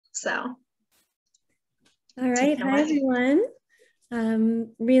So, all right, hi everyone.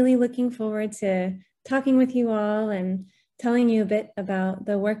 Really looking forward to talking with you all and telling you a bit about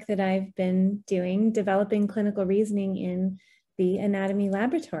the work that I've been doing, developing clinical reasoning in the anatomy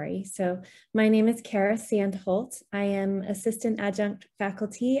laboratory. So my name is Cara Sandholdt. I am assistant adjunct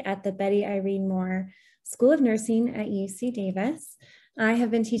faculty at the Betty Irene Moore School of Nursing at UC Davis. I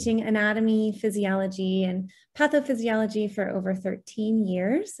have been teaching anatomy, physiology, and pathophysiology for over 13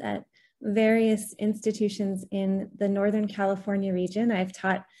 years at various institutions in the Northern California region. I've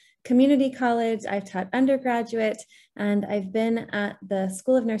taught community college, I've taught undergraduate, and I've been at the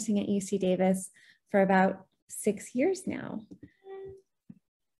School of Nursing at UC Davis for about 6 years now.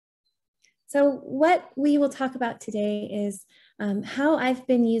 So what we will talk about today is how I've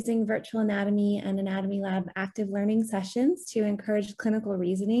been using virtual anatomy and anatomy lab active learning sessions to encourage clinical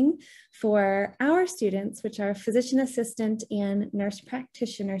reasoning for our students, which are physician assistant and nurse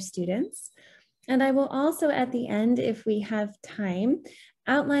practitioner students. And I will also at the end, if we have time,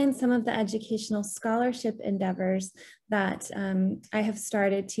 outline some of the educational scholarship endeavors that I have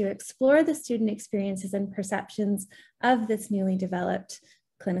started to explore the student experiences and perceptions of this newly developed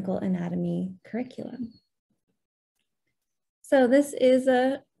clinical anatomy curriculum. So this is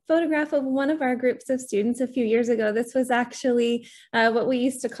a photograph of one of our groups of students a few years ago. This was actually what we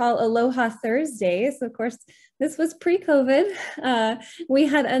used to call Aloha Thursdays. Of course, this was pre-COVID. We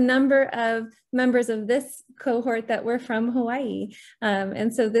had a number of members of this cohort that were from Hawaii.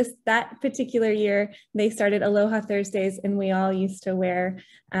 And so that particular year, they started Aloha Thursdays, and we all used to wear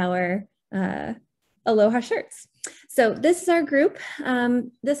our Aloha shirts. So this is our group.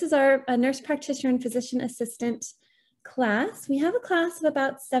 This is our nurse practitioner and physician assistant class. We have a class of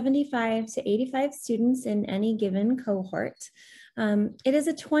about 75 to 85 students in any given cohort. It is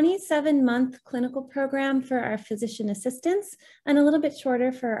a 27-month clinical program for our physician assistants and a little bit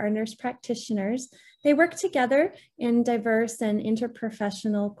shorter for our nurse practitioners. They work together in diverse and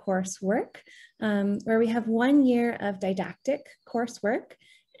interprofessional coursework, where we have 1 year of didactic coursework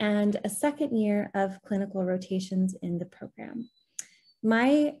and a second year of clinical rotations in the program.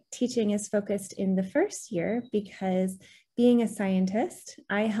 My teaching is focused in the first year because being a scientist,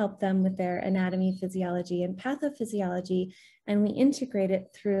 I help them with their anatomy, physiology, and pathophysiology, and we integrate it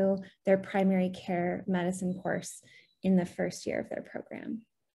through their primary care medicine course in the first year of their program.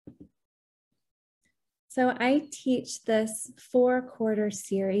 So I teach this 4-quarter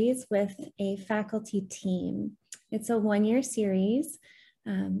series with a faculty team. It's a 1-year series.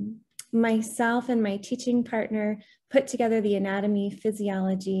 Myself and my teaching partner put together the anatomy,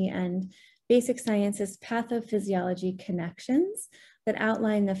 physiology, and basic sciences pathophysiology connections that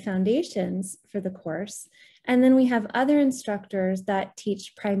outline the foundations for the course. And then we have other instructors that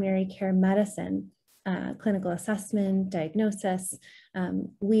teach primary care medicine, clinical assessment, diagnosis,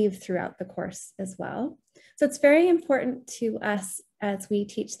 weave throughout the course as well. So it's very important to us as we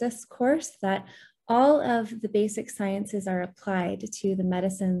teach this course that all of the basic sciences are applied to the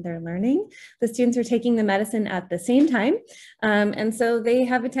medicine they're learning. The students are taking the medicine at the same time, and so they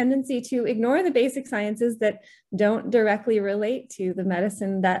have a tendency to ignore the basic sciences that don't directly relate to the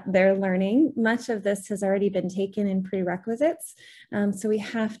medicine that they're learning. Much of this has already been taken in prerequisites, so we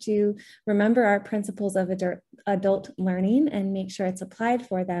have to remember our principles of adult learning and make sure it's applied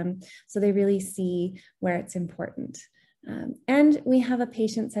for them so they really see where it's important. And we have a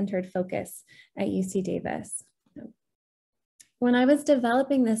patient-centered focus at UC Davis. When I was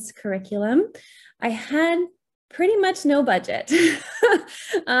developing this curriculum, I had pretty much no budget,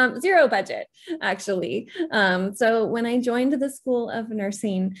 zero budget, actually. So when I joined the School of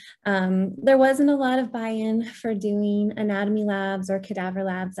Nursing, there wasn't a lot of buy-in for doing anatomy labs or cadaver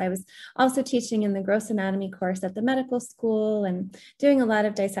labs. I was also teaching in the gross anatomy course at the medical school and doing a lot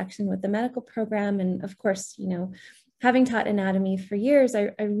of dissection with the medical program. And of course, you know, having taught anatomy for years, I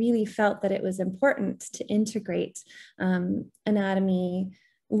really felt that it was important to integrate anatomy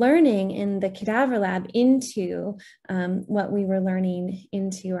learning in the cadaver lab into what we were learning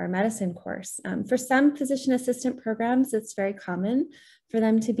into our medicine course. For some physician assistant programs, it's very common for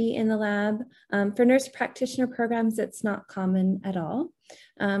them to be in the lab. For nurse practitioner programs, it's not common at all.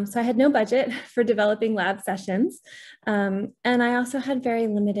 So I had no budget for developing lab sessions. And I also had very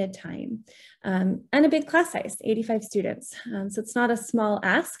limited time and a big class size, 85 students. So it's not a small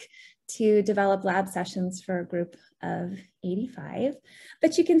ask to develop lab sessions for a group of 85,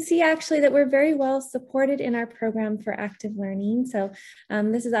 but you can see actually that we're very well supported in our program for active learning. So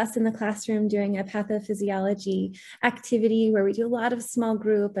this is us in the classroom doing a pathophysiology activity where we do a lot of small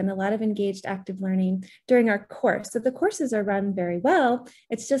group and a lot of engaged active learning during our course. So the courses are run very well.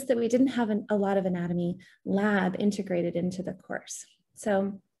 It's just that we didn't have a lot of anatomy lab integrated into the course.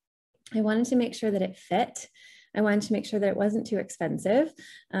 So I wanted to make sure that it fit. I wanted to make sure that it wasn't too expensive.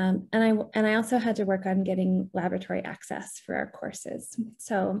 And I also had to work on getting laboratory access for our courses.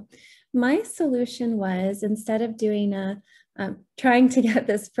 So my solution was, instead of doing trying to get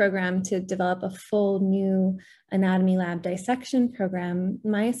this program to develop a full new anatomy lab dissection program,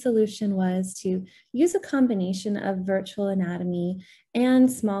 my solution was to use a combination of virtual anatomy and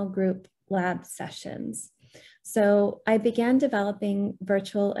small group lab sessions. So I began developing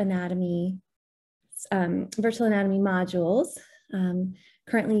virtual anatomy modules,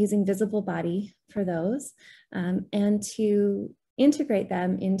 currently using visible body for those, and to integrate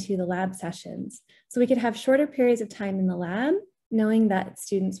them into the lab sessions. So we could have shorter periods of time in the lab, knowing that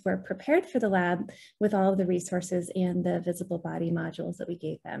students were prepared for the lab with all of the resources and the visible body modules that we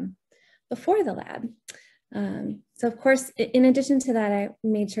gave them before the lab. So of course, in addition to that, I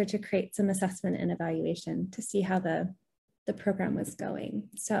made sure to create some assessment and evaluation to see how the program was going.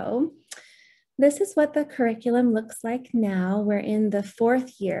 So this is what the curriculum looks like now. We're in the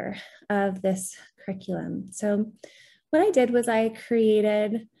 4th year of this curriculum. So what I did was I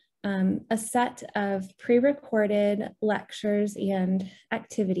created a set of pre-recorded lectures and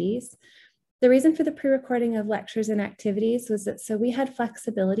activities. The reason for the pre-recording of lectures and activities was that so we had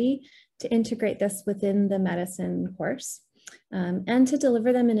flexibility to integrate this within the medicine course and to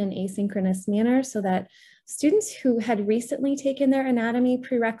deliver them in an asynchronous manner so that students who had recently taken their anatomy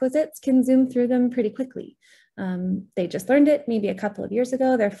prerequisites can zoom through them pretty quickly. They just learned it maybe a couple of years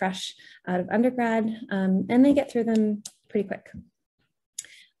ago, they're fresh out of undergrad, and they get through them pretty quick.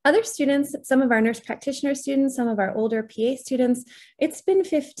 Other students, some of our nurse practitioner students, some of our older PA students, it's been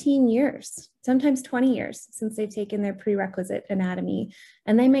 15 years, sometimes 20 years since they've taken their prerequisite anatomy,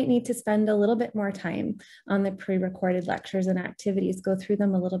 and they might need to spend a little bit more time on the pre-recorded lectures and activities, go through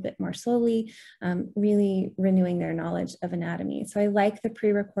them a little bit more slowly, really renewing their knowledge of anatomy. So I like the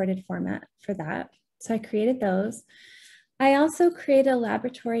pre-recorded format for that. So I created those. I also created a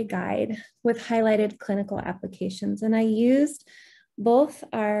laboratory guide with highlighted clinical applications, and I used both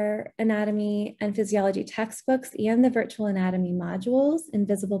our anatomy and physiology textbooks and the virtual anatomy modules in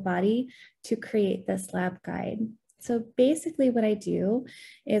visible body to create this lab guide. So basically what I do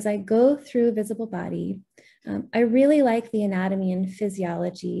is I go through visible body. I really like the anatomy and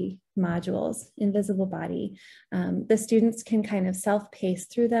physiology modules in visible body. The students can kind of self-pace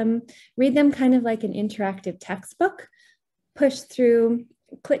through them, read them kind of like an interactive textbook, push through,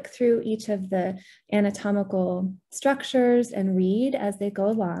 click through each of the anatomical structures and read as they go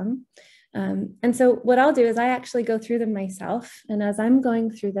along. And so what I'll do is I actually go through them myself. And as I'm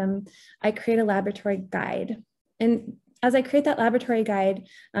going through them, I create a laboratory guide. And as I create that laboratory guide,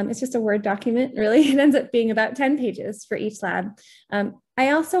 it's just a Word document, really. It ends up being about 10 pages for each lab.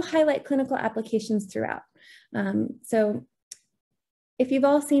 I also highlight clinical applications throughout. So if you've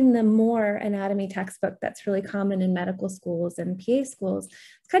all seen the Moore anatomy textbook that's really common in medical schools and PA schools,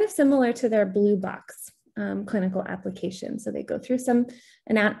 it's kind of similar to their blue box clinical application. So they go through some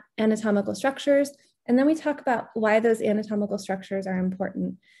anatomical structures, and then we talk about why those anatomical structures are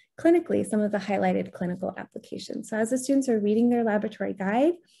important clinically, some of the highlighted clinical applications. So as the students are reading their laboratory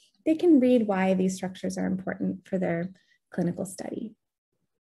guide, they can read why these structures are important for their clinical study.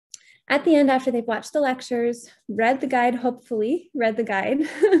 At the end, after they've watched the lectures, read the guide, hopefully read the guide,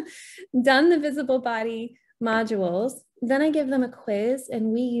 done the visible body modules, then I give them a quiz, and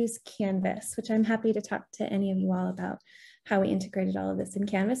we use Canvas, which I'm happy to talk to any of you all about how we integrated all of this in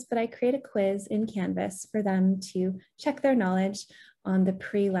Canvas, but I create a quiz in Canvas for them to check their knowledge on the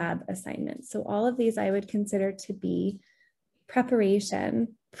pre-lab assignments. So all of these I would consider to be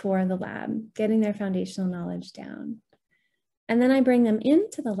preparation for the lab, getting their foundational knowledge down. And then I bring them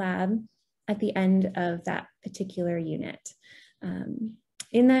into the lab at the end of that particular unit.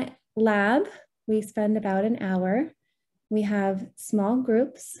 In that lab, we spend about an hour. We have small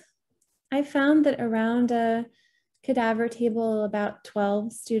groups. I found that around a cadaver table, about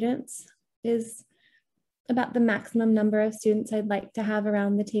 12 students is about the maximum number of students I'd like to have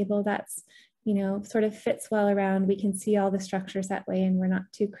around the table. That's, you know, sort of fits well around. We can see all the structures that way and we're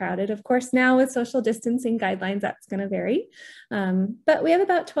not too crowded. Of course, now with social distancing guidelines, that's going to vary. But we have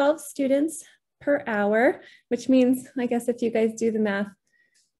about 12 students per hour, which means, I guess if you guys do the math,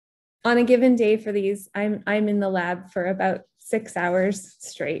 on a given day for these, I'm in the lab for about 6 hours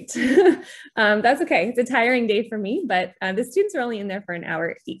straight. That's okay. It's a tiring day for me, but the students are only in there for an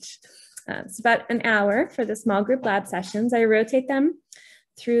hour each. It's about an hour for the small group lab sessions. I rotate them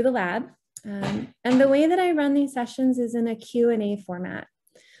through the lab. And the way that I run these sessions is in a Q&A format.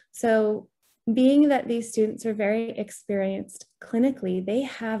 So being that these students are very experienced clinically, they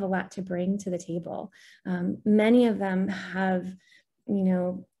have a lot to bring to the table. Many of them have, you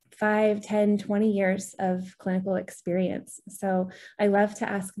know, 5, 10, 20 years of clinical experience. So I love to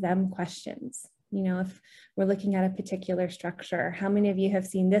ask them questions. You know, if we're looking at a particular structure, how many of you have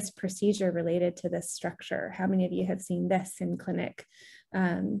seen this procedure related to this structure? How many of you have seen this in clinic?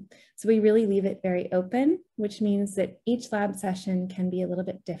 So we really leave it very open, which means that each lab session can be a little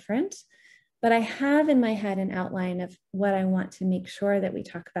bit different. But I have in my head an outline of what I want to make sure that we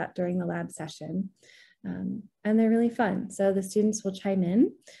talk about during the lab session. And they're really fun. So the students will chime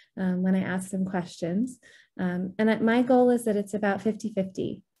in when I ask them questions. And my goal is that it's about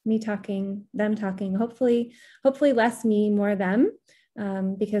 50-50, me talking, them talking, hopefully less me, more them,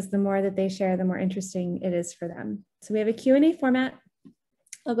 because the more that they share, the more interesting it is for them. So we have a Q&A format.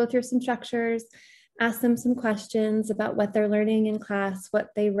 I'll go through some structures, ask them some questions about what they're learning in class, what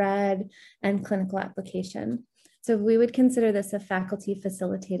they read, and clinical application. So we would consider this a faculty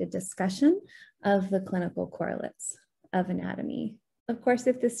facilitated discussion of the clinical correlates of anatomy. Of course,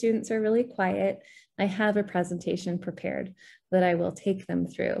 if the students are really quiet, I have a presentation prepared that I will take them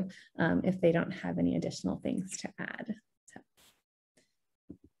through if they don't have any additional things to add. So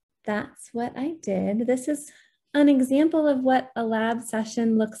that's what I did. This is an example of what a lab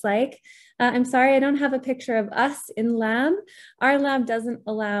session looks like. I'm sorry, I don't have a picture of us in lab. Our lab doesn't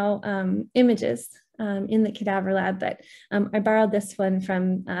allow images in the cadaver lab, but I borrowed this one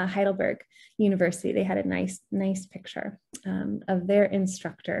from Heidelberg University. They had a nice picture of their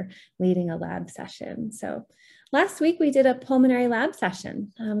instructor leading a lab session. So last week we did a pulmonary lab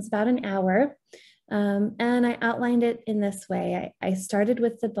session. It was about an hour. And I outlined it in this way. I started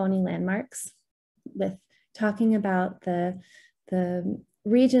with the bony landmarks, with talking about the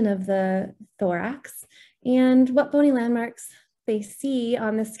region of the thorax and what bony landmarks they see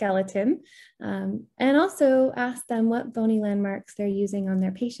on the skeleton, and also ask them what bony landmarks they're using on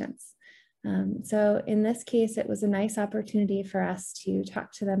their patients. So in this case, it was a nice opportunity for us to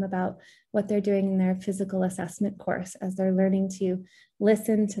talk to them about what they're doing in their physical assessment course as they're learning to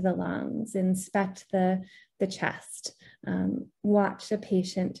listen to the lungs, inspect the chest, watch a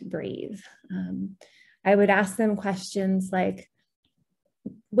patient breathe. I would ask them questions like,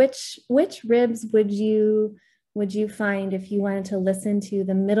 which ribs would you find if you wanted to listen to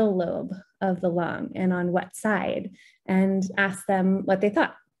the middle lobe of the lung and on what side, and ask them what they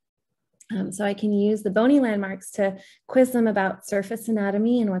thought. So I can use the bony landmarks to quiz them about surface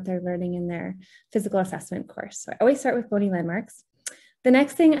anatomy and what they're learning in their physical assessment course. So I always start with bony landmarks. The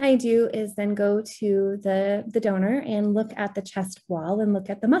next thing I do is then go to the donor and look at the chest wall and look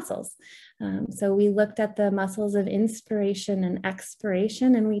at the muscles. So we looked at the muscles of inspiration and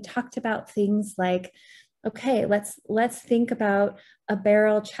expiration, and we talked about things like, okay, let's think about a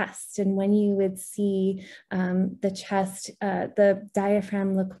barrel chest, and when you would see the chest, the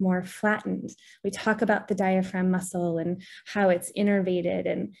diaphragm look more flattened. We talk about the diaphragm muscle and how it's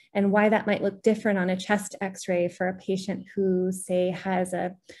innervated, and why that might look different on a chest x-ray for a patient who, say, has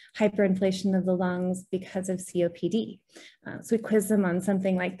a hyperinflation of the lungs because of COPD. So we quiz them on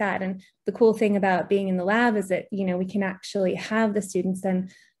something like that. And the cool thing about being in the lab is that, you know, we can actually have the students then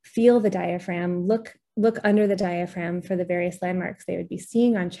feel the diaphragm, look under the diaphragm for the various landmarks they would be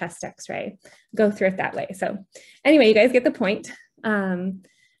seeing on chest x-ray, go through it that way. So anyway, you guys get the point.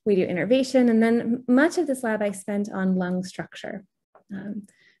 We do innervation, and then much of this lab I spent on lung structure,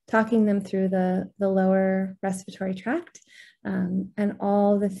 talking them through the lower respiratory tract and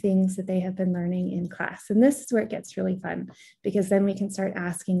all the things that they have been learning in class. And this is where it gets really fun, because then we can start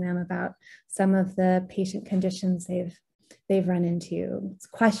asking them about some of the patient conditions they've run into,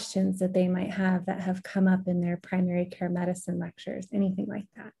 questions that they might have that have come up in their primary care medicine lectures, anything like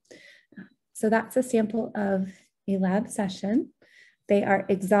that. So that's a sample of a lab session. They are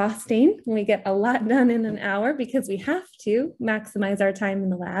exhausting. We get a lot done in an hour because we have to maximize our time in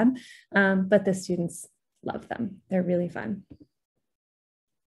the lab, but the students love them. They're really fun.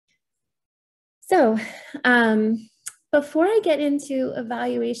 So before I get into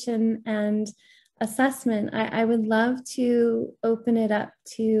evaluation and assessment, I would love to open it up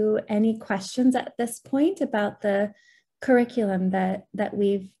to any questions at this point about the curriculum that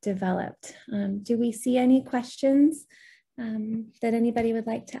we've developed. Do we see any questions that anybody would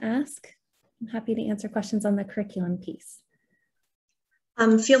like to ask? I'm happy to answer questions on the curriculum piece.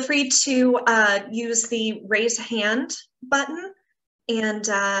 Feel free to use the raise hand button, and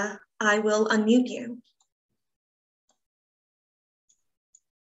I will unmute you.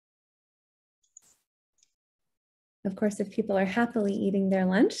 Of course, if people are happily eating their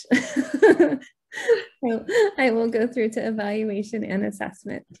lunch, I will go through to evaluation and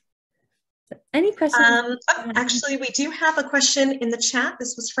assessment. Any questions? Actually, we do have a question in the chat.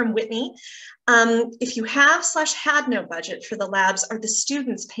 This was from Whitney. If you have / had no budget for the labs, are the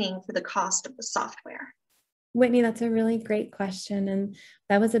students paying for the cost of the software? Whitney, that's a really great question. And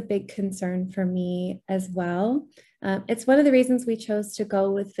that was a big concern for me as well. It's one of the reasons we chose to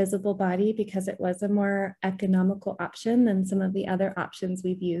go with Visible Body, because it was a more economical option than some of the other options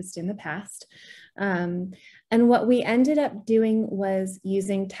we've used in the past. And what we ended up doing was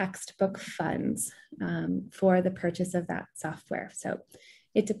using textbook funds for the purchase of that software. So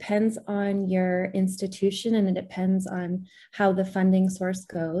it depends on your institution and it depends on how the funding source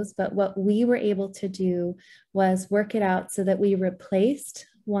goes. But what we were able to do was work it out so that we replaced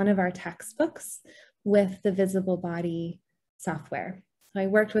one of our textbooks with the Visible Body software. So I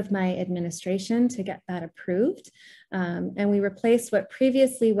worked with my administration to get that approved. And we replaced what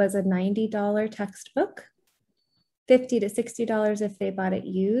previously was a $90 textbook, $50 to $60 if they bought it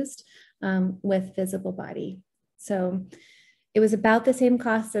used, with Visible Body. So it was about the same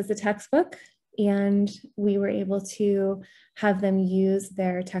cost as the textbook, and we were able to have them use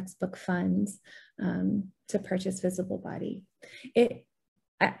their textbook funds to purchase Visible Body.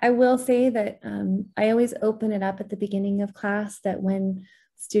 I will say that I always open it up at the beginning of class that when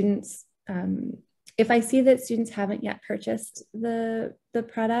students, if I see that students haven't yet purchased the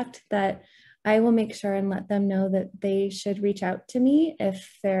product, that I will make sure and let them know that they should reach out to me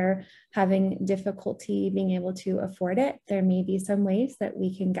if they're having difficulty being able to afford it. There may be some ways that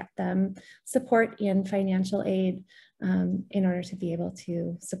we can get them support and financial aid in order to be able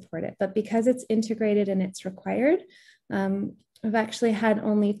to support it. But because it's integrated and it's required, I've actually had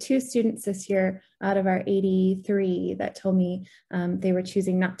only 2 students this year out of our 83 that told me they were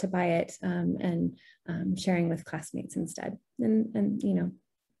choosing not to buy it and sharing with classmates instead. And you know,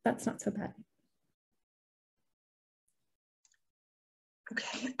 that's not so bad.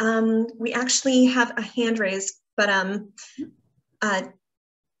 Okay, we actually have a hand raised, but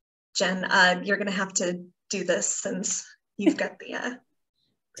Jen, you're gonna have to do this since you've got the...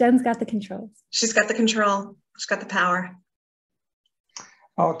 Jen's got the controls. She's got the control, she's got the power.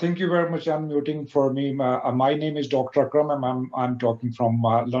 Oh, thank you very much. Unmuting for me. My name is Dr. Akram, and I'm talking from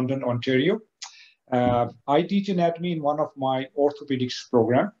London, Ontario. I teach anatomy in one of my orthopedics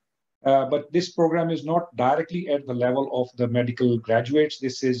program. But this program is not directly at the level of the medical graduates.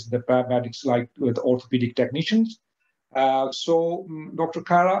 This is the paramedics, like with orthopedic technicians. So, Dr.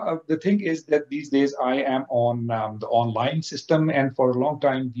 Cara, the thing is that these days I am on the online system, and for a long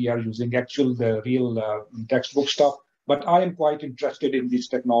time we are using the real textbook stuff. But I am quite interested in this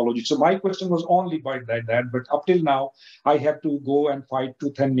technology. So my question was only by that, but up till now, I have to go and fight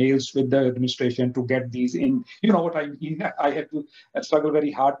tooth and nails with the administration to get these in. You know what I mean? I have to struggle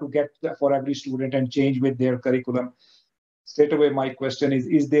very hard to get for every student and change with their curriculum. Straight away, my question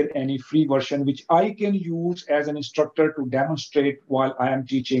is there any free version which I can use as an instructor to demonstrate while I am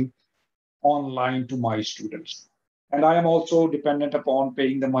teaching online to my students? And I am also dependent upon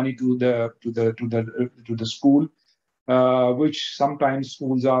paying the money to the school. Which sometimes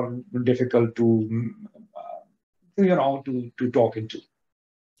schools are difficult to, to talk into.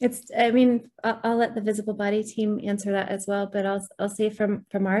 I mean, I'll let the Visible Body team answer that as well, but I'll say from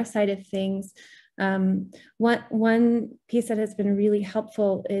our side of things, one piece that has been really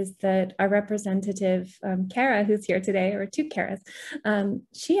helpful is that our representative, Cara, who's here today, or 2 Caras,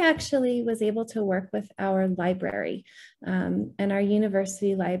 she actually was able to work with our library and our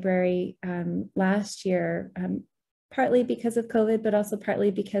university library last year, partly because of COVID, but also partly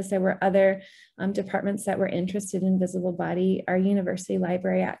because there were other departments that were interested in Visible Body. Our university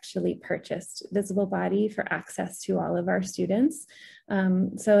library actually purchased Visible Body for access to all of our students.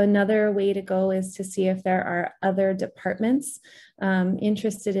 So another way to go is to see if there are other departments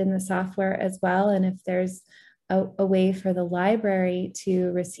interested in the software as well, and if there's a way for the library to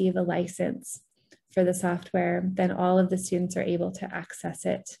receive a license for the software, then all of the students are able to access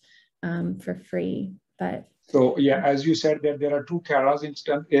it for free. But so yeah, as you said, there are 2 Caras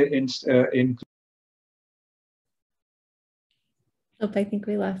in. Oh, I think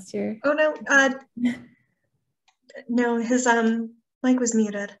we lost your. Oh no, no, his mic was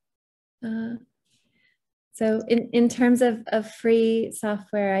muted. So in terms of free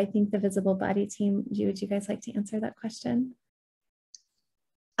software, I think the Visible Body team. Would you guys like to answer that question?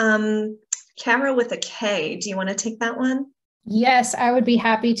 Cara with a K. Do you want to take that one? Yes, I would be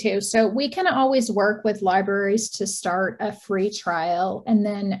happy to. So we can always work with libraries to start a free trial. And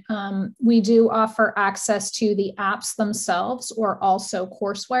then we do offer access to the apps themselves or also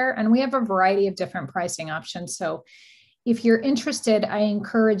courseware. And we have a variety of different pricing options. So if you're interested, I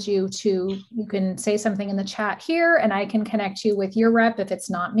encourage you can say something in the chat here and I can connect you with your rep if it's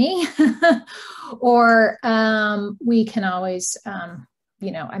not me. Or we can always,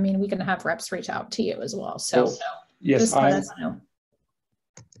 we can have reps reach out to you as well. So yes, just let us know.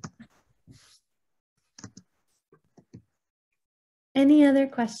 Any other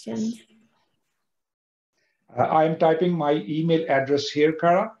questions? I'm typing my email address here,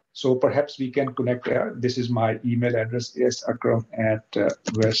 Cara. So perhaps we can connect there. This is my email address,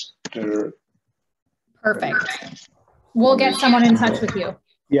 sakram@wester. Perfect. We'll get someone in touch with you.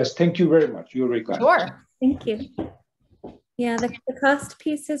 Yes, thank you very much. You're very kind. Sure. Thank you. Yeah, the cost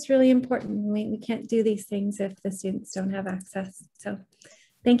piece is really important. We can't do these things if the students don't have access. So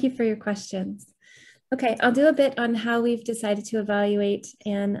thank you for your questions. Okay, I'll do a bit on how we've decided to evaluate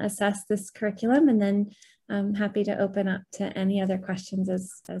and assess this curriculum, and then I'm happy to open up to any other questions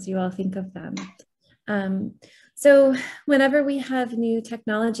as you all think of them. So whenever we have new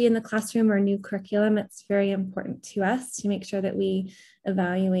technology in the classroom or new curriculum, it's very important to us to make sure that we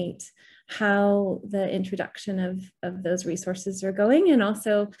evaluate how the introduction of those resources are going, and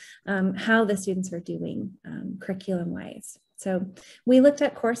also how the students are doing curriculum-wise. So we looked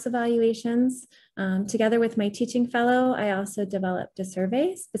at course evaluations. Together with my teaching fellow, I also developed a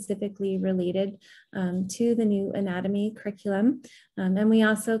survey specifically related to the new anatomy curriculum. And we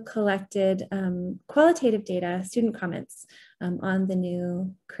also collected qualitative data, student comments on the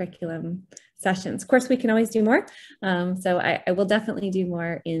new curriculum sessions. Of course, we can always do more. So I will definitely do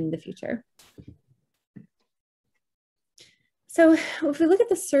more in the future. So if we look at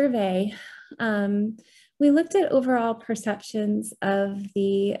the survey, we looked at overall perceptions of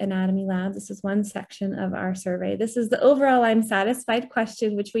the anatomy lab. This is one section of our survey. This is the overall I'm satisfied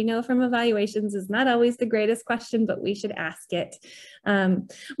question, which we know from evaluations is not always the greatest question, but we should ask it.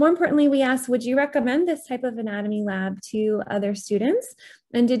 More importantly, we asked, would you recommend this type of anatomy lab to other students?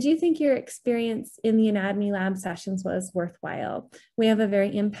 And did you think your experience in the anatomy lab sessions was worthwhile? We have a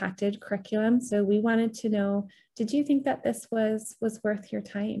very impacted curriculum, so we wanted to know, did you think that this was worth your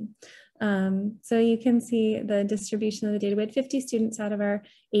time? So you can see the distribution of the data. We had 50 students out of our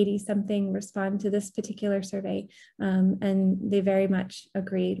 80 something respond to this particular survey, and they very much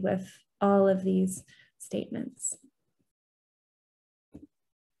agreed with all of these statements.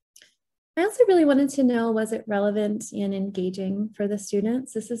 I also really wanted to know, was it relevant and engaging for the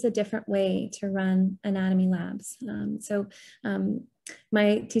students? This is a different way to run anatomy labs.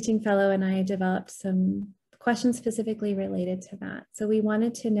 My teaching fellow and I developed some questions specifically related to that. So we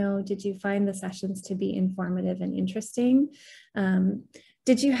wanted to know, did you find the sessions to be informative and interesting?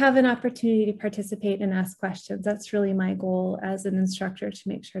 Did you have an opportunity to participate and ask questions? That's really my goal as an instructor, to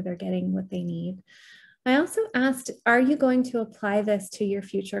make sure they're getting what they need. I also asked, are you going to apply this to your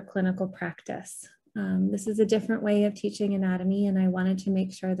future clinical practice? This is a different way of teaching anatomy, and I wanted to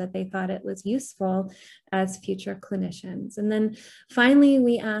make sure that they thought it was useful as future clinicians. And then finally,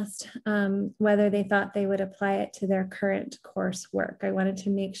 we asked whether they thought they would apply it to their current coursework. I wanted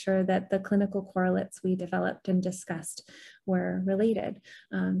to make sure that the clinical correlates we developed and discussed were related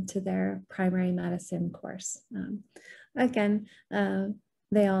to their primary medicine course. Again,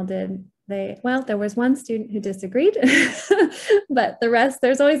 they all did. Well, there was one student who disagreed, but the rest,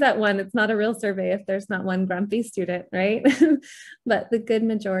 there's always that one. It's not a real survey if there's not one grumpy student, right? But the good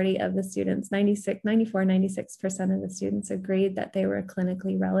majority of the students, 96% of the students agreed that they were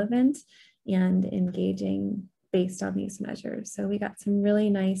clinically relevant and engaging based on these measures. So we got some really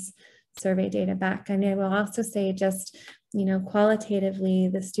nice survey data back. And I will also say, just, qualitatively,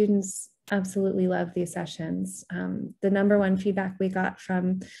 the students absolutely love these sessions. The number one feedback we got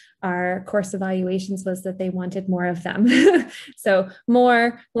from our course evaluations was that they wanted more of them. So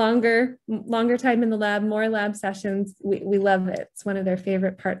more, longer time in the lab, more lab sessions. We love it. It's one of their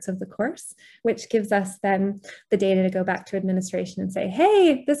favorite parts of the course, which gives us then the data to go back to administration and say,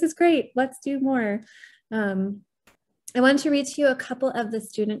 hey, this is great, let's do more. I want to read to you a couple of the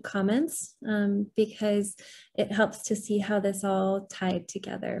student comments because it helps to see how this all tied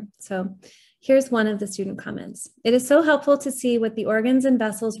together. So here's one of the student comments. It is so helpful to see what the organs and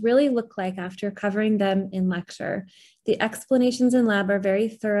vessels really look like after covering them in lecture. The explanations in lab are very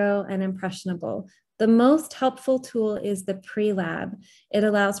thorough and impressionable. The most helpful tool is the pre-lab. It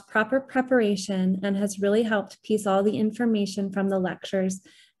allows proper preparation and has really helped piece all the information from the lectures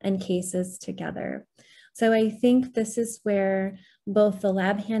and cases together. So I think this is where both the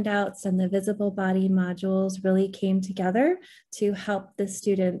lab handouts and the visible body modules really came together to help the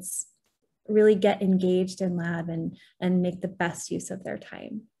students really get engaged in lab and make the best use of their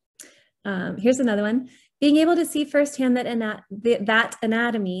time. Here's another one. Being able to see firsthand that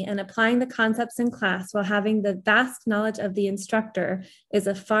anatomy and applying the concepts in class while having the vast knowledge of the instructor is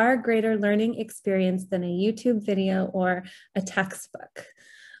a far greater learning experience than a YouTube video or a textbook.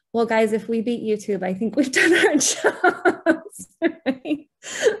 Well, guys, if we beat YouTube, I think we've done our jobs, right?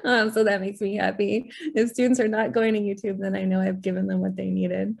 So that makes me happy. If students are not going to YouTube, then I know I've given them what they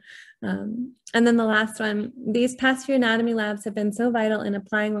needed. And then the last one, these past few anatomy labs have been so vital in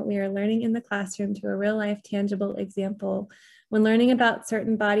applying what we are learning in the classroom to a real life tangible example. When learning about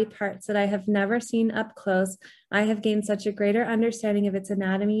certain body parts that I have never seen up close, I have gained such a greater understanding of its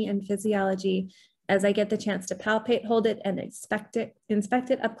anatomy and physiology as I get the chance to palpate, hold it, and inspect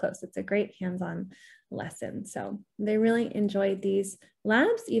it up close. It's a great hands-on lesson. So they really enjoyed these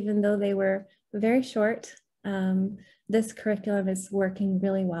labs, even though they were very short. This curriculum is working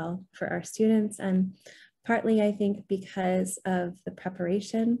really well for our students, and partly I think because of the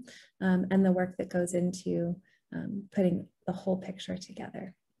preparation and the work that goes into putting the whole picture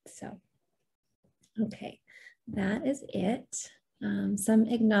together. So, okay, that is it. Some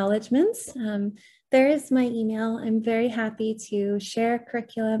acknowledgements. There is my email. I'm very happy to share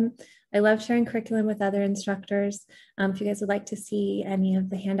curriculum. I love sharing curriculum with other instructors. If you guys would like to see any of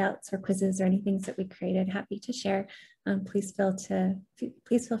the handouts or quizzes or anything that we created, happy to share. Please feel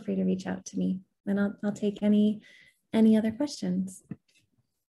free to reach out to me, and I'll take any other questions.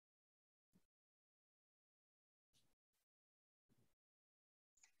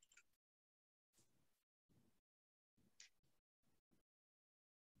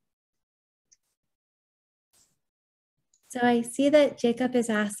 So I see that Jacob is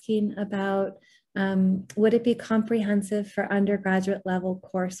asking about, would it be comprehensive for undergraduate level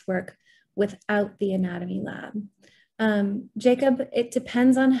coursework without the anatomy lab? Jacob, it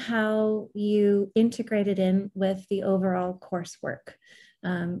depends on how you integrate it in with the overall coursework.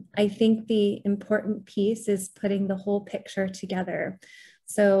 I think the important piece is putting the whole picture together.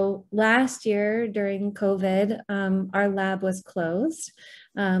 So last year during COVID, our lab was closed.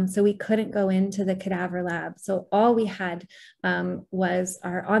 So we couldn't go into the cadaver lab. So all we had was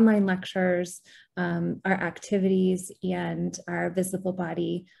our online lectures, our activities, and our visible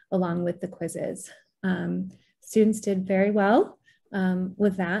body along with the quizzes. Students did very well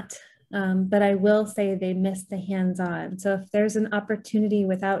with that. But I will say they missed the hands-on. So if there's an opportunity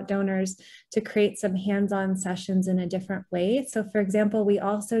without donors to create some hands-on sessions in a different way. So for example, we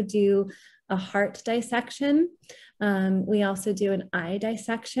also do a heart dissection. We also do an eye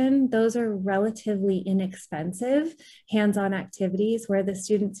dissection. Those are relatively inexpensive hands-on activities where the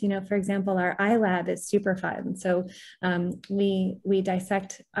students, for example, our eye lab is super fun. So we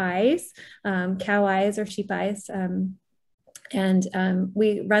dissect eyes, cow eyes or sheep eyes, and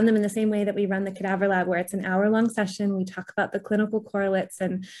we run them in the same way that we run the cadaver lab, where it's an hour-long session. We talk about the clinical correlates,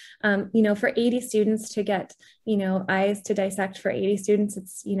 and for 80 students to get eyes to dissect for 80 students,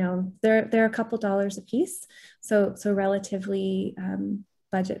 it's they're a couple dollars a piece, so relatively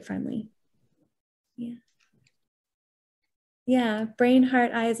budget friendly. Yeah, brain,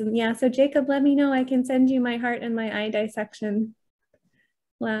 heart, eyes, and yeah. So Jacob, let me know. I can send you my heart and my eye dissection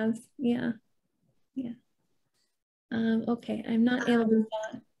labs. Yeah. Okay, I'm not able to,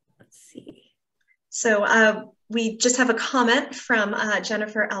 let's see. So we just have a comment from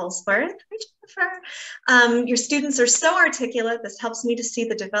Jennifer Ellsworth. Hi, Jennifer. Your students are so articulate. This helps me to see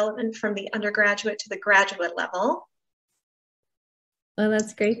the development from the undergraduate to the graduate level. Well,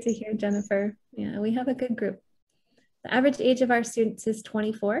 that's great to hear, Jennifer. Yeah, we have a good group. The average age of our students is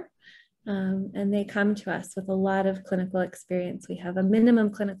 24. And they come to us with a lot of clinical experience. We have a minimum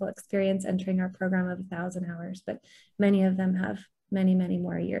clinical experience entering our program of 1,000 hours, but many of them have many, many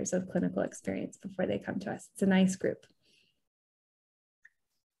more years of clinical experience before they come to us. It's a nice group.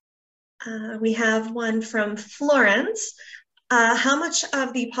 We have one from Florence. How much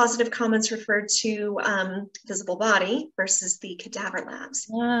of the positive comments referred to visible body versus the cadaver labs?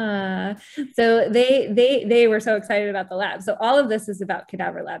 So they were so excited about the lab. So all of this is about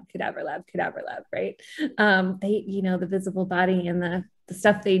cadaver lab, right? The visible body and the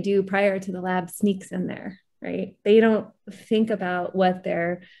stuff they do prior to the lab sneaks in there, right? They don't think about what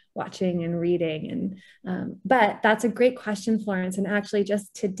they're watching and reading. But that's a great question, Florence. And actually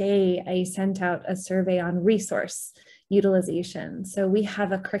just today, I sent out a survey on resource utilization. So we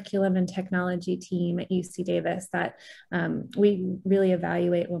have a curriculum and technology team at UC Davis that we really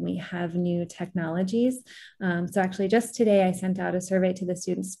evaluate when we have new technologies. So actually just today I sent out a survey to the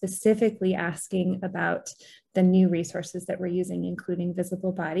students specifically asking about the new resources that we're using, including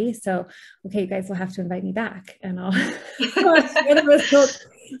visible body. So, okay, you guys will have to invite me back and I'll share the results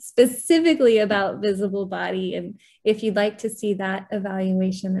specifically about visible body. And if you'd like to see that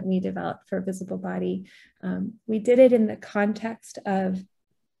evaluation that we developed for visible body, we did it in the context of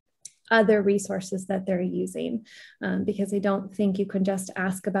other resources that they're using, because I don't think you can just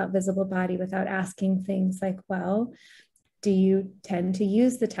ask about visible body without asking things like, well, do you tend to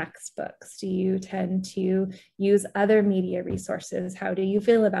use the textbooks? Do you tend to use other media resources? How do you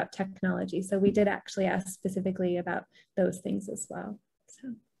feel about technology? So we did actually ask specifically about those things as well.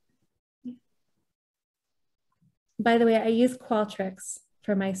 So, yeah. By the way, I use Qualtrics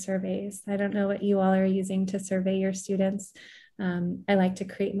for my surveys. I don't know what you all are using to survey your students. I like to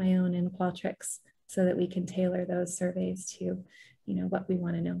create my own in Qualtrics so that we can tailor those surveys to, what we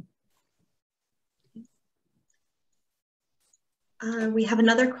want to know. We have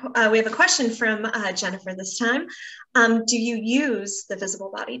a question from Jennifer this time. Do you use the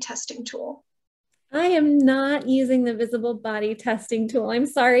visible body testing tool? I am not using the visible body testing tool. I'm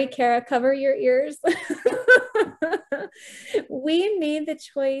sorry, Cara, cover your ears. We made the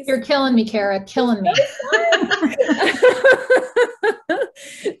choice. You're killing me, Cara, killing me.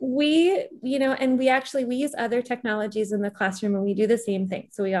 We use other technologies in the classroom, and we do the same thing.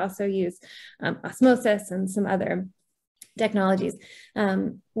 So we also use osmosis and some other technologies.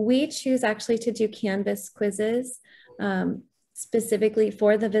 We choose actually to do Canvas quizzes specifically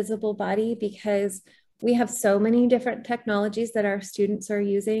for the visible body, because we have so many different technologies that our students are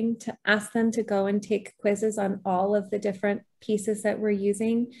using. To ask them to go and take quizzes on all of the different pieces that we're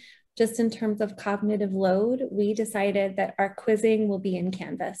using, just in terms of cognitive load, we decided that our quizzing will be in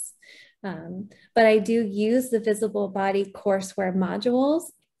Canvas. But I do use the visible body courseware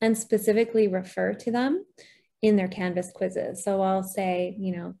modules and specifically refer to them in their Canvas quizzes. So I'll say,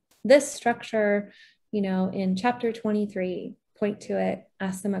 this structure, in chapter 23, point to it,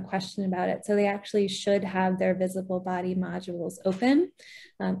 ask them a question about it. So they actually should have their visible body modules open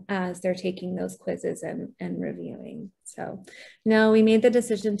as they're taking those quizzes and reviewing. So no, we made the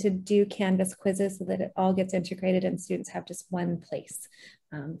decision to do Canvas quizzes so that it all gets integrated and students have just one place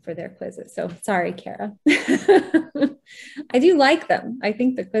for their quizzes. So sorry, Cara. I do like them. I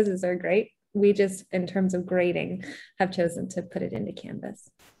think the quizzes are great. We just, in terms of grading, have chosen to put it into Canvas.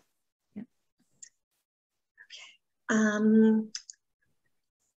 Yeah.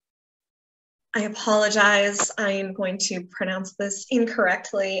 I apologize. I am going to pronounce this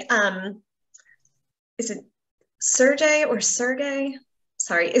incorrectly. Is it Sergey or Sergey?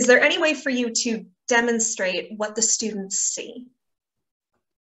 Sorry. Is there any way for you to demonstrate what the students see?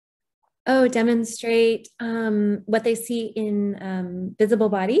 Oh, demonstrate what they see in visible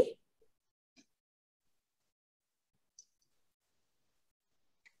body?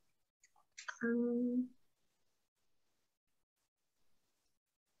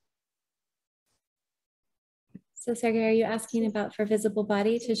 So Sergey, are you asking about for visible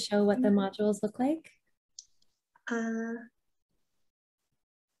body to show what the modules look like? Jen,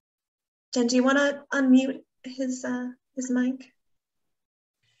 do you want to unmute his mic?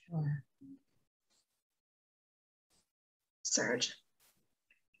 Sure. Serge.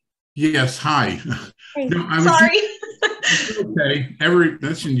 Yes, hi. Hey. No, Sorry. Okay.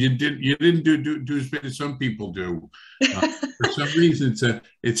 Listen, you didn't do as bad as some people do. For some reason,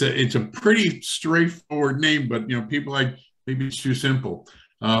 it's a pretty straightforward name, but people like maybe it's too simple.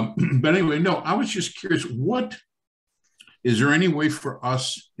 But anyway, no, I was just curious. Is there any way for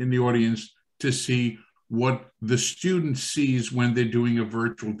us in the audience to see what the student sees when they're doing a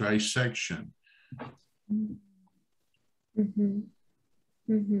virtual dissection? Mm-hmm.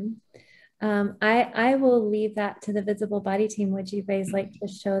 Mm-hmm. I will leave that to the visible body team. Would you guys like to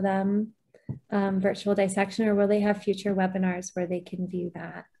show them virtual dissection, or will they have future webinars where they can view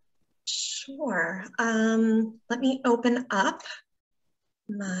that? Sure. Let me open up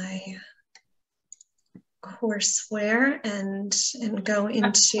my courseware and go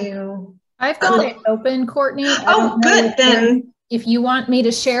into. I've got it open, Courtney. Oh, good. Then if you want me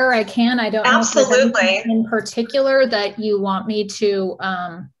to share, I can. I don't know if there's anything in particular that you want me to,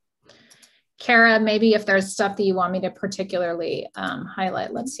 Cara, maybe if there's stuff that you want me to particularly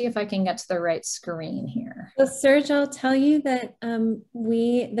highlight. Let's see if I can get to the right screen here. So Serge, I'll tell you that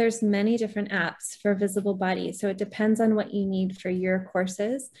there's many different apps for visible body. So it depends on what you need for your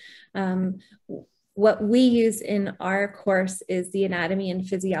courses. What we use in our course is the anatomy and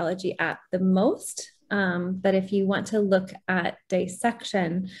physiology app the most. But if you want to look at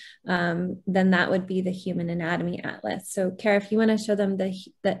dissection, then that would be the Human Anatomy Atlas. So Cara, if you want to show them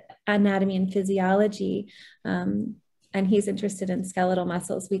the anatomy and physiology, and he's interested in skeletal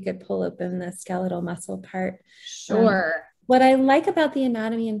muscles, we could pull open the skeletal muscle part. Sure. What I like about the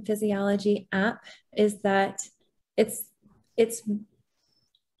anatomy and physiology app is that it's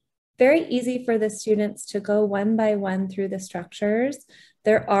very easy for the students to go one by one through the structures.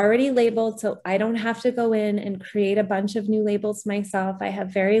 They're already labeled, so I don't have to go in and create a bunch of new labels myself. I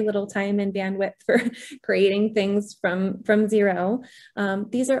have very little time and bandwidth for creating things from zero.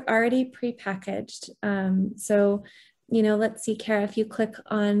 These are already pre-packaged. So, you know, let's see, Cara, if you click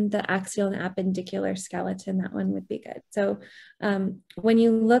on the axial and appendicular skeleton, that one would be good. So when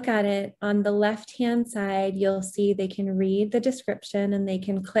you look at it on the left-hand side, you'll see they can read the description and they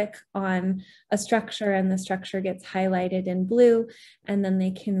can click on a structure and the structure gets highlighted in blue. And then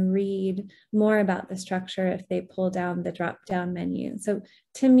they can read more about the structure if they pull down the drop-down menu. So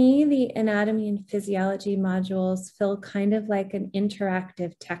to me, the anatomy and physiology modules feel kind of like an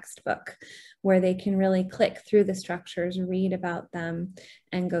interactive textbook where they can really click through the structures, read about them,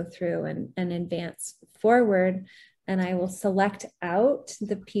 and go through and advance forward. And I will select out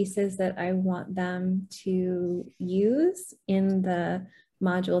the pieces that I want them to use in the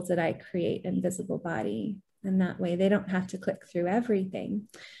modules that I create in Visible Body. And that way they don't have to click through everything.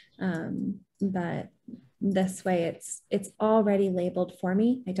 But this way it's already labeled for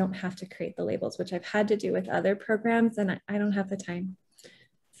me. I don't have to create the labels, which I've had to do with other programs, and I don't have the time.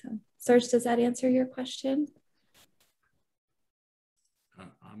 So, Serge, does that answer your question?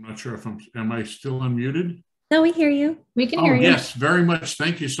 I'm not sure if am I still unmuted? No, we hear you. We can hear you. Yes, very much.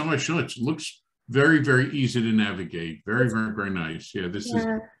 Thank you so much. It looks very, very easy to navigate. Very, very, very nice. Yeah, this is.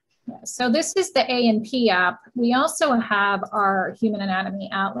 So this is the A&P app. We also have our Human Anatomy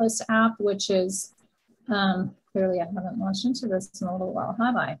Atlas app, which is, clearly I haven't launched into this in a little while,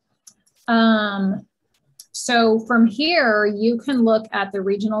 have I? So from here, you can look at the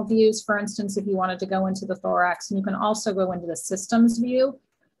regional views, for instance, if you wanted to go into the thorax, and you can also go into the systems view.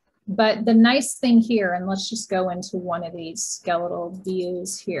 But the nice thing here, and let's just go into one of these skeletal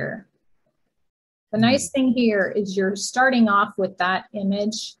views here. The nice thing here is you're starting off with that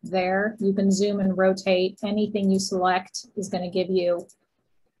image there. You can zoom and rotate. Anything you select is going to give you,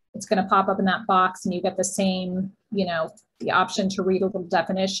 it's going to pop up in that box, and you get the same, you know, the option to read a little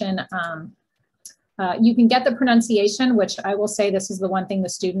definition. You can get the pronunciation, which I will say this is the one thing the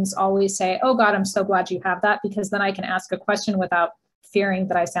students always say, oh God, I'm so glad you have that, because then I can ask a question without fearing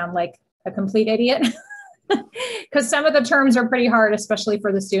that I sound like a complete idiot. Because some of the terms are pretty hard, especially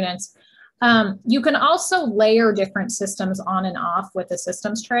for the students. You can also layer different systems on and off with the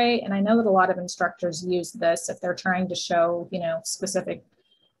systems tray. And I know that a lot of instructors use this if they're trying to show, you know, specific,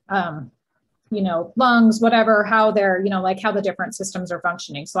 you know, lungs, whatever, how they're, you know, like how the different systems are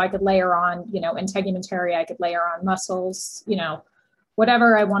functioning. So I could layer on, you know, integumentary, I could layer on muscles, you know,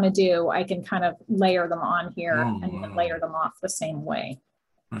 whatever I want to do, I can kind of layer them on here and then layer them off the same way.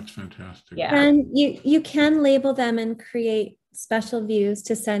 That's fantastic. Yeah. And you can label them and create special views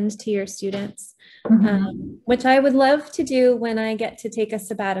to send to your students, which I would love to do when I get to take a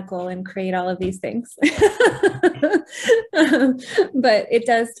sabbatical and create all of these things. But it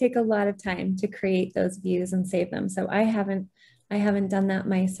does take a lot of time to create those views and save them. So I haven't done that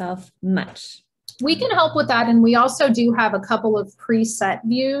myself much. We can help with that. And we also do have a couple of preset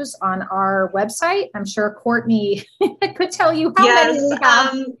views on our website. I'm sure Courtney could tell you how many we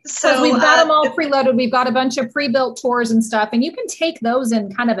have. So we've got them all preloaded. We've got a bunch of pre-built tours and stuff, and you can take those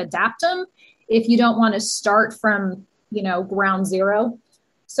and kind of adapt them if you don't want to start from, you know, ground zero,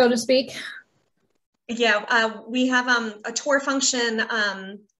 so to speak. Yeah, we have a tour function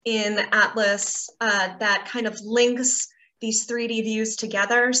in Atlas that kind of links these 3D views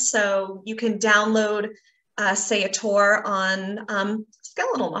together. So you can download, say, a tour on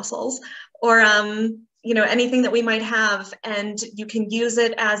skeletal muscles or, you know, anything that we might have, and you can use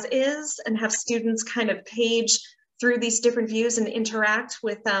it as is and have students kind of page through these different views and interact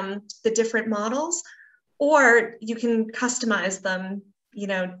with the different models, or you can customize them, you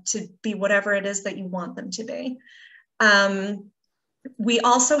know, to be whatever it is that you want them to be. We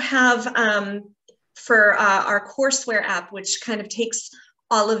also have, for our courseware app, which kind of takes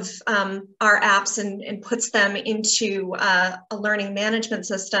all of our apps and puts them into a learning management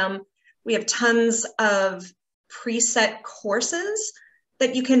system, we have tons of preset courses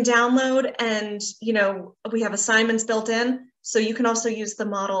that you can download, and, you know, we have assignments built in, so you can also use the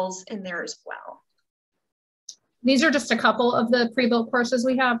models in there as well. These are just a couple of the pre-built courses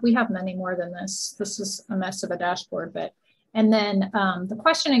we have. We have many more than this. This is a mess of a dashboard, but. And then the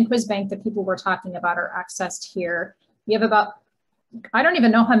question and quiz bank that people were talking about are accessed here. We have about, I don't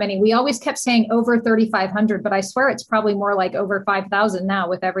even know how many. We always kept saying over 3,500, but I swear it's probably more like over 5,000 now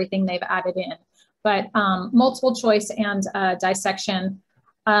with everything they've added in. But multiple choice and dissection.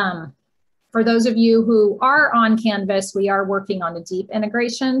 For those of you who are on Canvas, we are working on a deep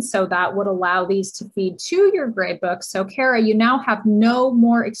integration, so that would allow these to feed to your gradebook. So Cara, you now have no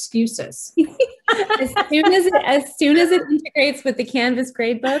more excuses. As soon as it integrates with the Canvas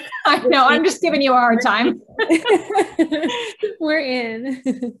gradebook. I know, I'm just giving you a hard time. We're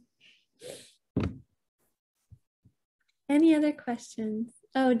in. Any other questions?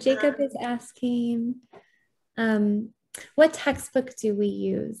 Oh, Jacob is asking, what textbook do we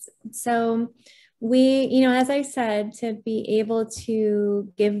use? So we, as I said, to be able to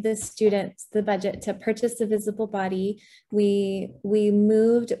give the students the budget to purchase the visible body, we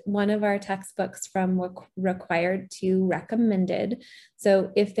moved one of our textbooks from required to recommended.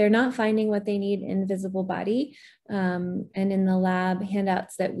 So if they're not finding what they need in visible body, and in the lab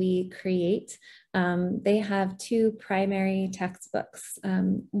handouts that we create, they have two primary textbooks.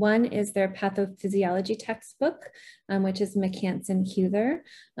 One is their pathophysiology textbook, which is McCants-Huether.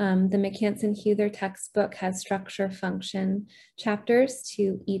 The McCants-Huether textbook has structure function chapters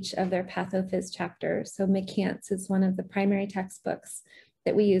to each of their pathophys chapters. So McCants is one of the primary textbooks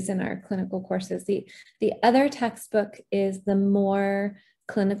that we use in our clinical courses. The other textbook is the more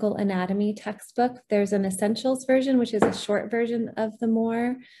clinical anatomy textbook. There's an essentials version, which is a short version of the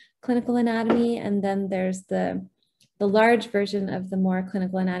more clinical anatomy. And then there's the large version of the more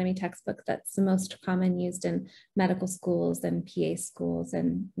clinical anatomy textbook that's the most common used in medical schools and PA schools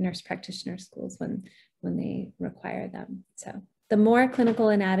and nurse practitioner schools when they require them. So the more clinical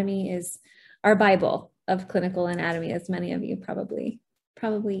anatomy is our Bible of clinical anatomy, as many of you probably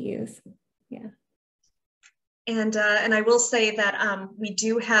use. Yeah. And I will say that we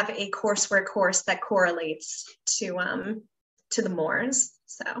do have a courseware course that correlates to the MORES.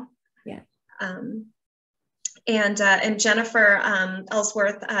 So yeah. And Jennifer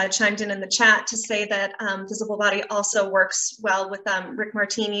Ellsworth chimed in the chat to say that Visible Body also works well with Rick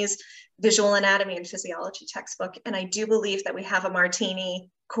Martini's Visual Anatomy and Physiology textbook. And I do believe that we have a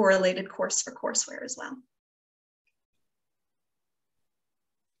Martini correlated course for courseware as well.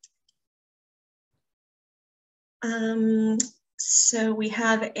 So we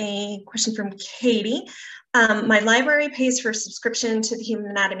have a question from Katie. My library pays for subscription to the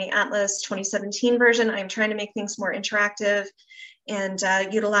Human Anatomy Atlas 2017 version. I'm trying to make things more interactive and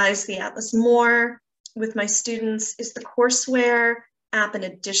utilize the Atlas more with my students. Is the courseware app an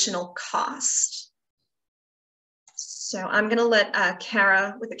additional cost? So I'm going to let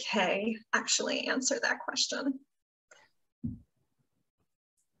Cara with a K actually answer that question.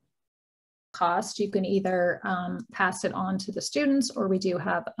 Cost, you can either pass it on to the students, or we do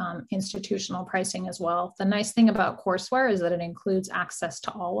have institutional pricing as well. The nice thing about courseware is that it includes access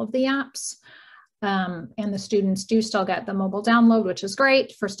to all of the apps, and the students do still get the mobile download, which is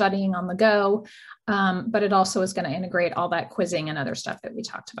great for studying on the go, but it also is going to integrate all that quizzing and other stuff that we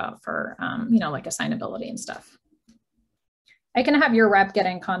talked about for like assignability and stuff. I can have your rep get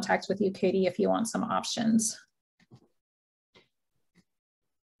in contact with you, Katie, if you want some options.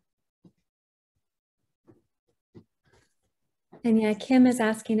 And yeah, Kim is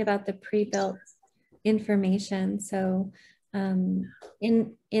asking about the pre-built information. So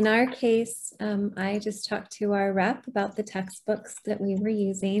in our case, I just talked to our rep about the textbooks that we were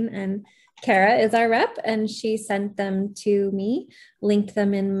using, and Cara is our rep, and she sent them to me, linked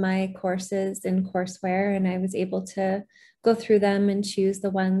them in my courses in courseware, and I was able to go through them and choose the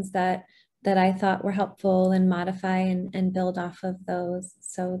ones that I thought were helpful and modify and build off of those.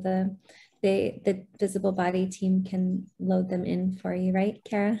 So the Visible Body team can load them in for you, right,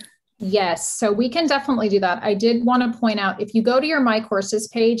 Cara? Yes, so we can definitely do that. I did want to point out, if you go to your My Courses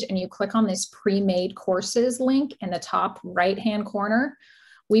page and you click on this pre-made courses link in the top right-hand corner,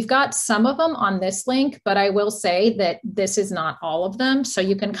 we've got some of them on this link, but I will say that this is not all of them. So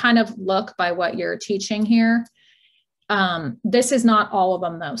you can kind of look by what you're teaching here. This is not all of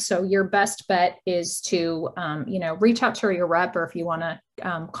them though. So your best bet is to, reach out to your rep, or if you want to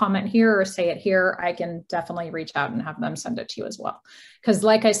comment here or say it here, I can definitely reach out and have them send it to you as well. Because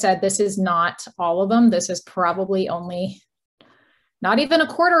like I said, this is not all of them. This is probably only not even a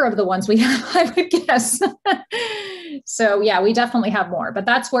quarter of the ones we have, I would guess. So yeah, we definitely have more, but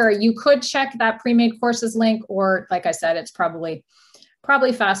that's where you could check that pre-made courses link, or like I said, it's probably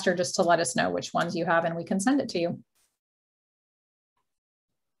faster just to let us know which ones you have and we can send it to you.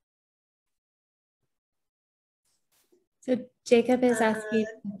 So Jacob is asking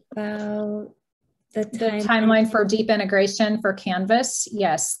about the timeline for deep integration for Canvas.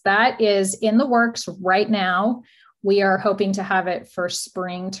 Yes, that is in the works right now. We are hoping to have it for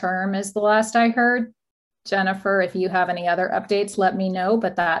spring term is the last I heard. Jennifer, if you have any other updates, let me know,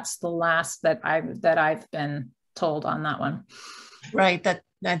 but that's the last that I've been told on that one. Right, that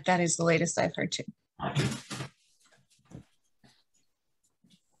is the latest I've heard too.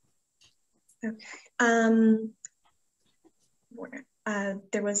 Okay.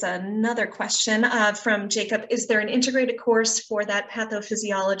 There was another question from Jacob. Is there an integrated course for that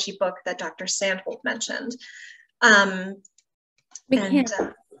pathophysiology book that Dr. Sandholdt mentioned? We can.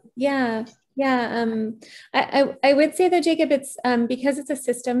 Yeah. I would say though, Jacob, it's because it's a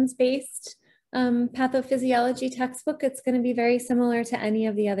systems-based pathophysiology textbook, it's going to be very similar to any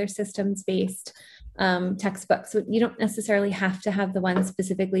of the other systems-based textbooks. So you don't necessarily have to have the one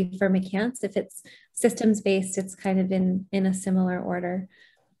specifically for mechanics. If it's systems-based, it's kind of in a similar order.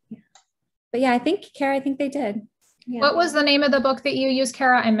 Yeah. But yeah, Cara, I think they did. Yeah. What was the name of the book that you used,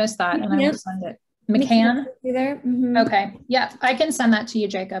 Cara? I missed that, and I will send it. McCann? Mm-hmm. Okay, yeah, I can send that to you,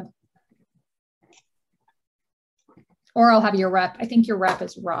 Jacob. Or I'll have your rep. I think your rep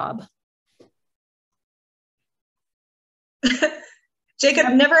is Rob.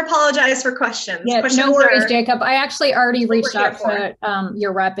 Jacob, never apologize for questions. Yeah, questions no worries, Jacob. I actually already reached out to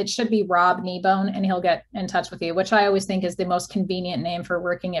your rep. It should be Rob Kneebone, and he'll get in touch with you, which I always think is the most convenient name for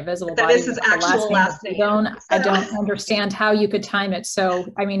working at Visible Body. That is his actual last name. I don't understand how you could time it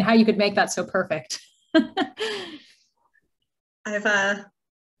so, I mean, how you could make that so perfect. I've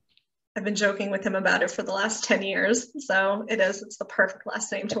been joking with him about it for the last 10 years. So it's the perfect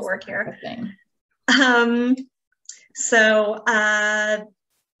last name to work here.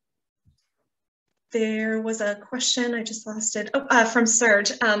 There was a question, I just lost it, from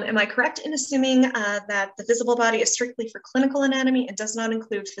Serge. Am I correct in assuming that the visible body is strictly for clinical anatomy and does not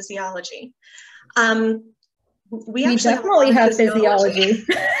include physiology? We definitely have physiology.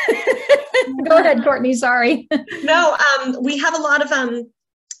 Go ahead, Courtney, sorry. No, we have a lot of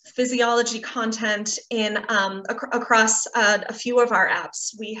physiology content in across a few of our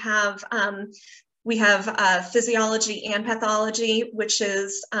apps. We have physiology and pathology, which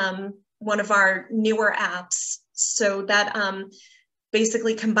is one of our newer apps. So that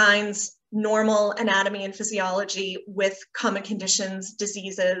basically combines normal anatomy and physiology with common conditions,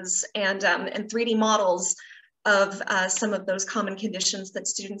 diseases, and 3D models of some of those common conditions that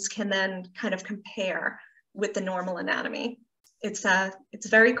students can then kind of compare with the normal anatomy. It's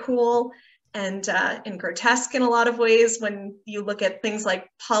very cool and grotesque in a lot of ways when you look at things like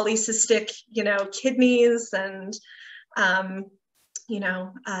polycystic, kidneys and,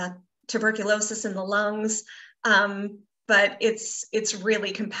 tuberculosis in the lungs. But it's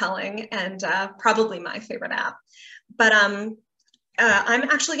really compelling and probably my favorite app. But I'm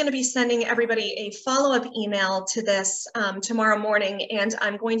actually going to be sending everybody a follow-up email to this tomorrow morning, and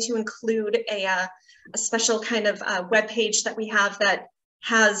I'm going to include a special kind of web page that we have that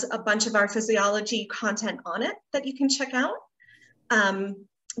has a bunch of our physiology content on it that you can check out.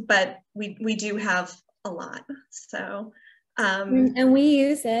 But we do have a lot. So. And we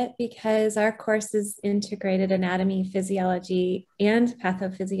use it because our course is integrated anatomy, physiology, and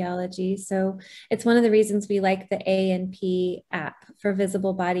pathophysiology. So it's one of the reasons we like the A&P app for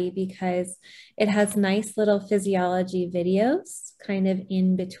Visible Body, because it has nice little physiology videos kind of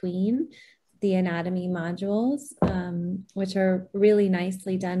in between the anatomy modules, which are really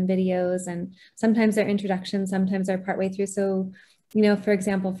nicely done videos. And sometimes they're introduction, sometimes they're partway through. So, for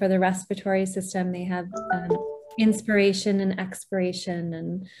example, for the respiratory system, they have inspiration and expiration,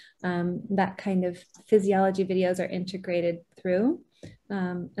 and that kind of physiology videos are integrated through.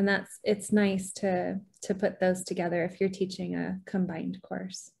 And it's nice to put those together if you're teaching a combined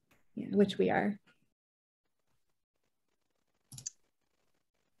course, which we are.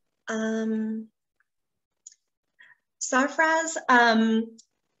 Sarfraz,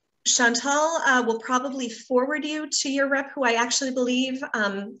 Chantal will probably forward you to your rep, who I actually believe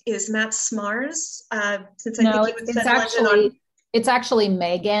is Matt Smars. Since I think it's actually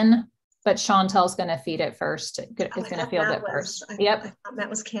Megan, but Chantal's going to feed it first. It's going to field it first. Yep. I thought Matt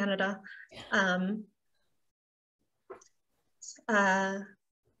was Canada.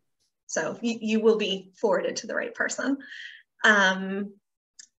 So you will be forwarded to the right person.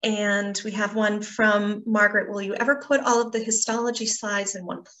 And we have one from Margaret. Will you ever put all of the histology slides in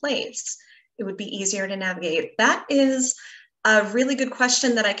one place? It would be easier to navigate. That is a really good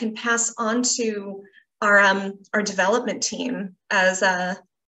question that I can pass on to our development team as an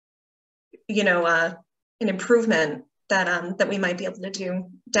improvement that we might be able to do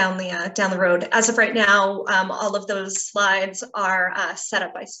down the road. As of right now, all of those slides are set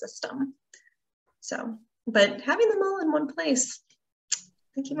up by system. So, but having them all in one place,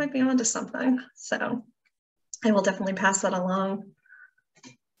 I think you might be onto something. So I will definitely pass that along.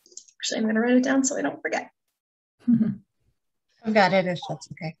 Actually, I'm going to write it down so I don't forget. I've got it if that's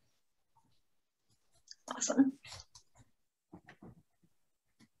okay. Awesome.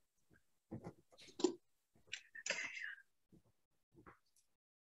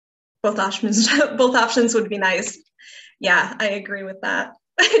 both options would be nice. Yeah, I agree with that.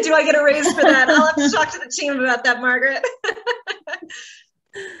 Do I get a raise for that? I'll have to talk to the team about that, Margaret.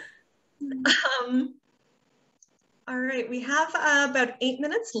 All right, we have about 8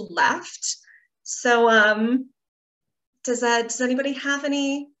 minutes left. So does anybody have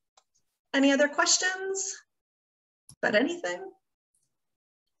any other questions about anything?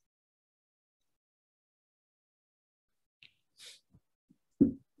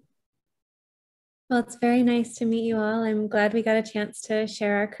 Well, it's very nice to meet you all. I'm glad we got a chance to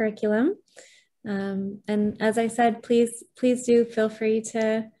share our curriculum. And as I said, please do feel free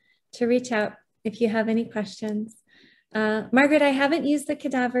to reach out if you have any questions. Margaret, I haven't used the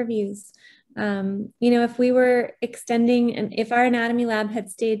cadaver views. If we were extending and if our anatomy lab had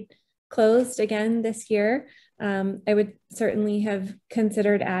stayed closed again this year, I would certainly have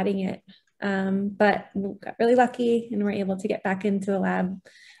considered adding it. But we got really lucky and we're able to get back into the lab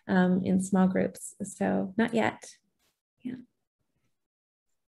in small groups. So not yet. Yeah.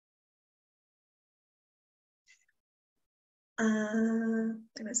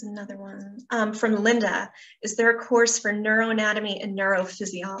 There was another one from Linda. Is there a course for neuroanatomy and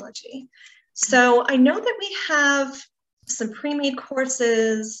neurophysiology? So I know that we have some pre-made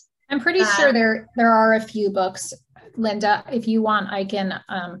courses. I'm pretty sure there are a few books, Linda. If you want, I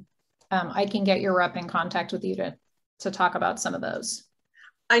can get your rep in contact with you to talk about some of those.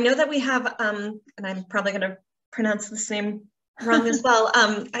 I know that we have, and I'm probably going to pronounce this name wrong as well.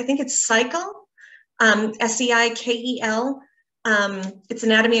 I think it's Cycle, S-E-I-K-E-L. It's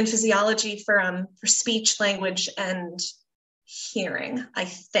anatomy and physiology for speech, language, and hearing, I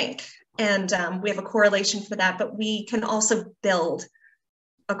think. And we have a correlation for that, but we can also build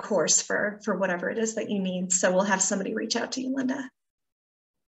a course for whatever it is that you need. So we'll have somebody reach out to you, Linda.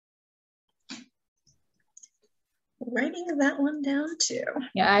 Writing that one down too.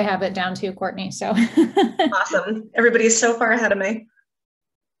 Yeah, I have it down too, Courtney. So awesome. Everybody's so far ahead of me.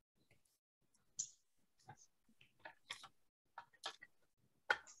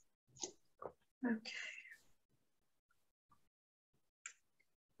 Okay.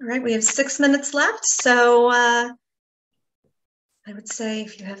 All right, we have 6 minutes left. So I would say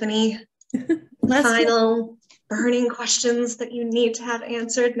if you have any final burning questions that you need to have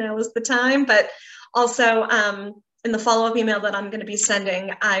answered, now is the time. But also in the follow-up email that I'm going to be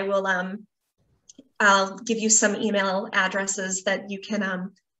sending, I will I'll give you some email addresses that you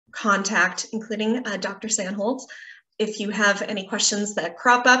can contact, including Dr. Sandholdt. If you have any questions that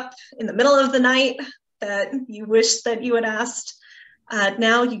crop up in the middle of the night that you wish that you had asked,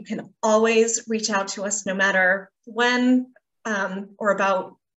 now you can always reach out to us no matter when or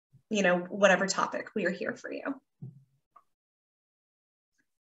about, whatever topic. We are here for you.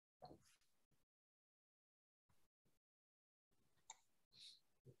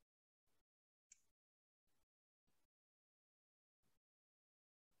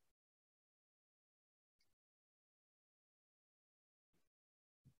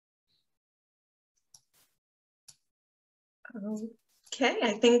 Okay,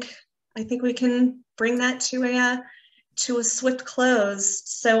 I think we can bring that to a swift close.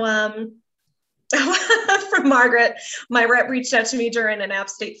 So from Margaret, my rep reached out to me during an App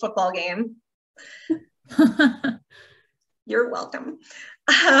State football game. You're welcome.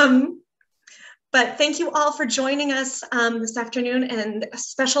 But thank you all for joining us this afternoon, and a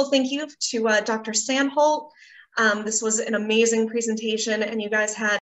special thank you to Dr. Sandholdt. This was an amazing presentation, and you guys had